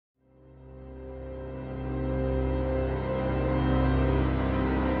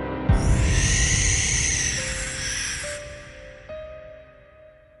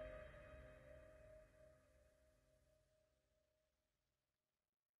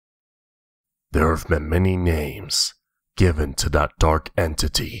There have been many names given to that dark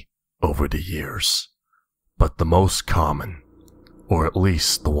entity over the years, but the most common, or at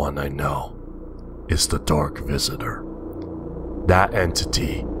least the one I know, is the Dark Visitor. That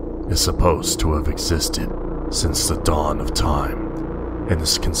entity is supposed to have existed since the dawn of time and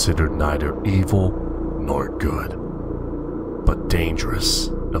is considered neither evil nor good, but dangerous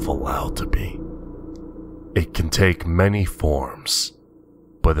if allowed to be. It can take many forms,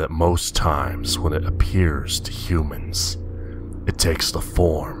 but at most times when it appears to humans, it takes the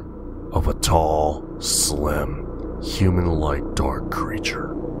form of a tall, slim, human-like dark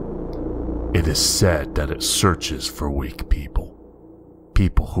creature. It is said that it searches for weak people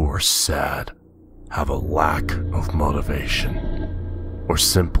who are sad, have a lack of motivation, or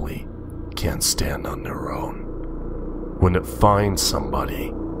simply can't stand on their own. When it finds somebody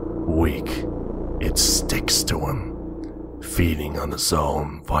weak, it sticks to him, feeding on its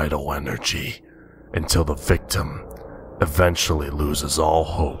own vital energy until the victim eventually loses all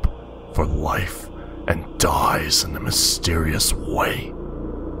hope for life and dies in a mysterious way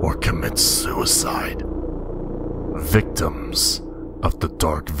or commits suicide. Victims of the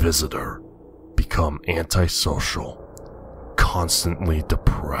Dark Visitor become antisocial, constantly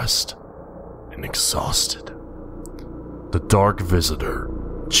depressed, and exhausted. The Dark Visitor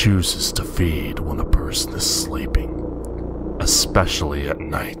chooses to feed when a person is sleeping, especially at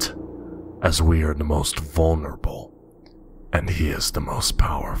night, as we are the most vulnerable, and he is the most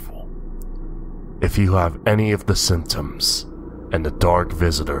powerful. If you have any of the symptoms, and the Dark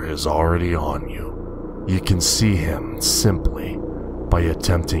Visitor is already on you, you can see him simply by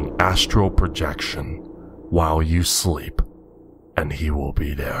attempting astral projection while you sleep, and he will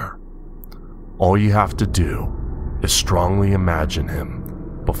be there. All you have to do is strongly imagine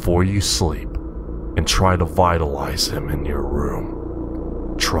him before you sleep and try to vitalize him in your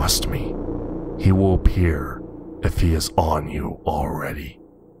room. Trust me, he will appear if he is on you already.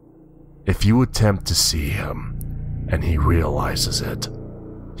 If you attempt to see him and he realizes it,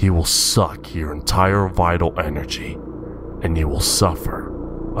 he will suck your entire vital energy and you will suffer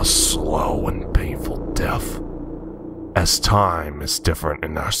a slow and painful death. As time is different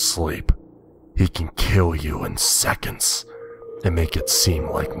in our sleep, he can kill you in seconds and make it seem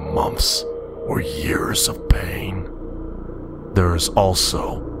like months or years of pain. There is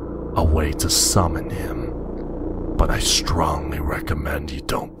also a way to summon him, but I strongly recommend you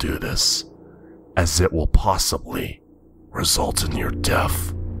don't do this, as it will possibly result in your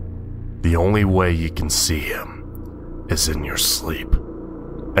death. The only way you can see him is in your sleep,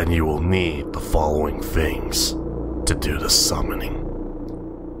 and you will need the following things to do the summoning: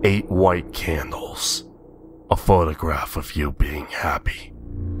 8 white candles, a photograph of you being happy.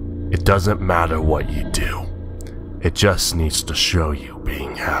 It doesn't matter what you do, it just needs to show you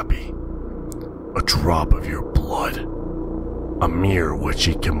being happy. A drop of your blood, a mirror which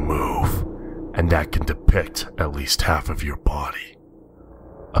you can move, and that can depict at least half of your body,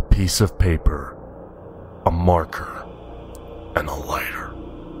 a piece of paper, a marker, and a lighter.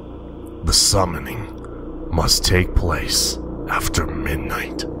 The summoning must take place after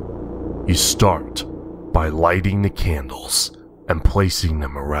midnight. You start by lighting the candles and placing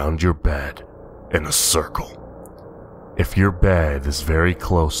them around your bed in a circle. If your bed is very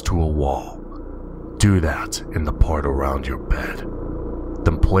close to a wall, do that in the part around your bed.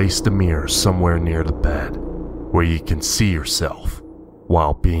 Then place the mirror somewhere near the bed where you can see yourself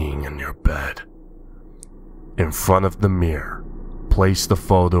while being in your bed. In front of the mirror, place the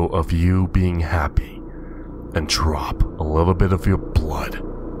photo of you being happy and drop a little bit of your blood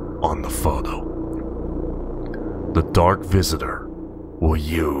on the photo. The Dark Visitor will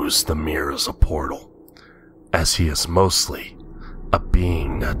use the mirror as a portal, as he is mostly a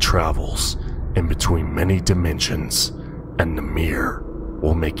being that travels in between many dimensions, and the mirror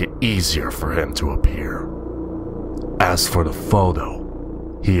will make it easier for him to appear. As for the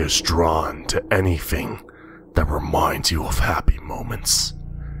photo, he is drawn to anything that reminds you of happy moments,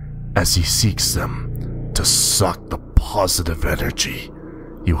 as he seeks them to suck the positive energy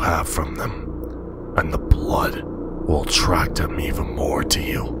you have from them, and the blood will attract him even more to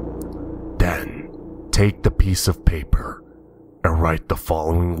you. Then, take the piece of paper and write the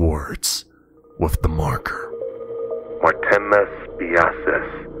following words with the marker: Martemes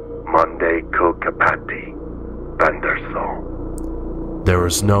biases Monday Kokapati Vandersal. There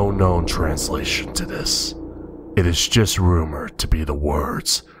is no known translation to this. It is just rumored to be the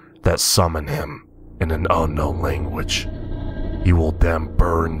words that summon him in an unknown language. You will then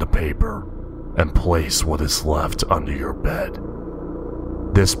burn the paper and place what is left under your bed.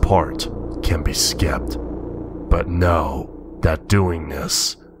 This part can be skipped, but know that doing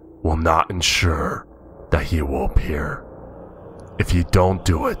this will not ensure that he will appear. If you don't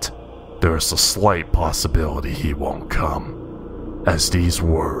do it, there is a slight possibility he won't come, as these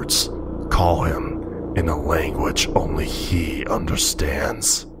words call him in a language only he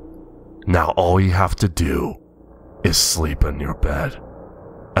understands. Now all you have to do is sleep in your bed.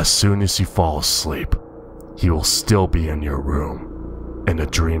 As soon as you fall asleep, he will still be in your room in a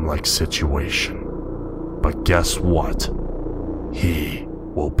dreamlike situation. But guess what? He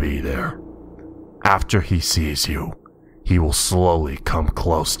will be there. After he sees you, he will slowly come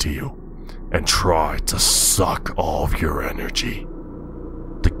close to you and try to suck all of your energy.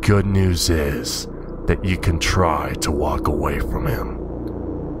 The good news is that you can try to walk away from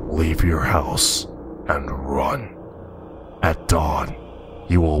him, leave your house, and run. At dawn,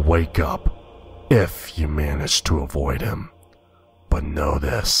 you will wake up if you manage to avoid him. But know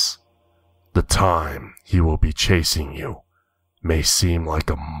this, the time he will be chasing you may seem like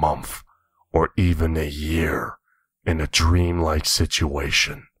a month or even a year in a dreamlike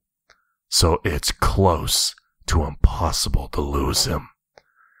situation, so it's close to impossible to lose him.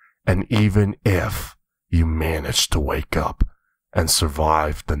 And even if you manage to wake up and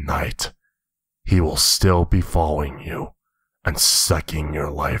survive the night, he will still be following you and sucking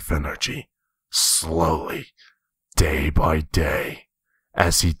your life energy slowly, day by day,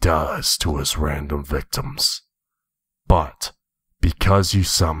 as he does to his random victims. But because you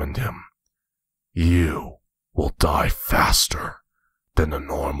summoned him, you will die faster than a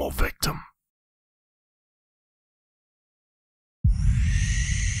normal victim.